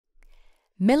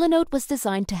Milanote was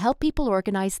designed to help people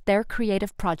organize their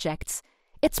creative projects.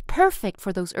 It's perfect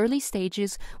for those early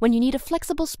stages when you need a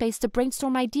flexible space to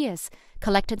brainstorm ideas,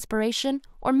 collect inspiration,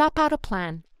 or map out a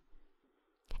plan.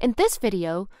 In this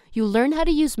video, you'll learn how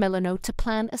to use Milanote to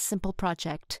plan a simple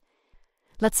project.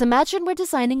 Let's imagine we're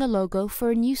designing a logo for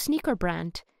a new sneaker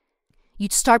brand.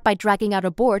 You'd start by dragging out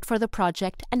a board for the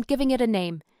project and giving it a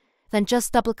name, then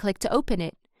just double-click to open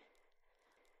it.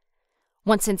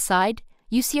 Once inside,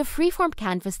 you see a freeform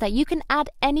canvas that you can add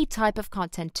any type of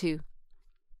content to.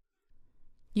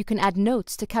 You can add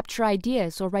notes to capture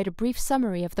ideas or write a brief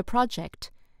summary of the project.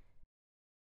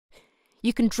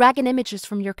 You can drag in images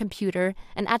from your computer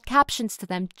and add captions to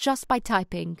them just by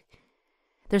typing.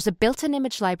 There's a built-in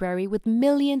image library with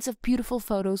millions of beautiful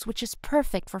photos, which is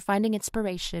perfect for finding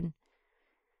inspiration.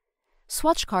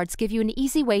 Swatch cards give you an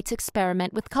easy way to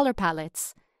experiment with color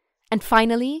palettes. And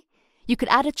finally, you could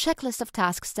add a checklist of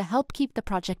tasks to help keep the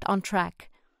project on track.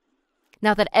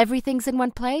 Now that everything's in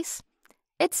one place,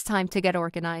 it's time to get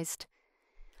organized.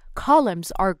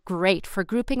 Columns are great for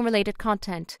grouping related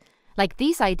content, like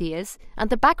these ideas and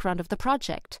the background of the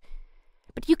project.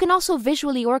 But you can also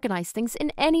visually organize things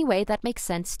in any way that makes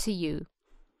sense to you.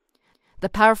 The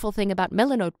powerful thing about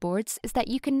Milanote boards is that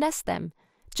you can nest them,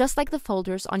 just like the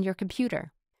folders on your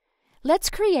computer.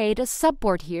 Let's create a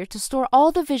subboard here to store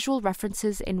all the visual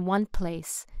references in one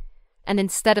place. And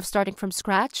instead of starting from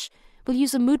scratch, we'll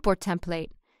use a moodboard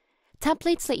template.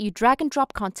 Templates let you drag and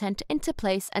drop content into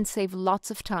place and save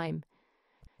lots of time.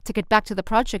 To get back to the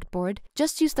project board,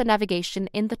 just use the navigation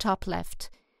in the top left.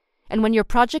 And when your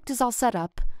project is all set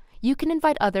up, you can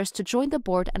invite others to join the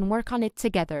board and work on it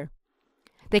together.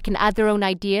 They can add their own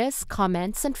ideas,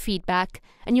 comments, and feedback,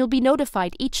 and you'll be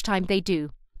notified each time they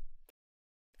do.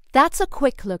 That's a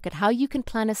quick look at how you can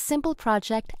plan a simple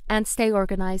project and stay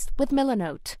organized with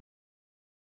Milanote.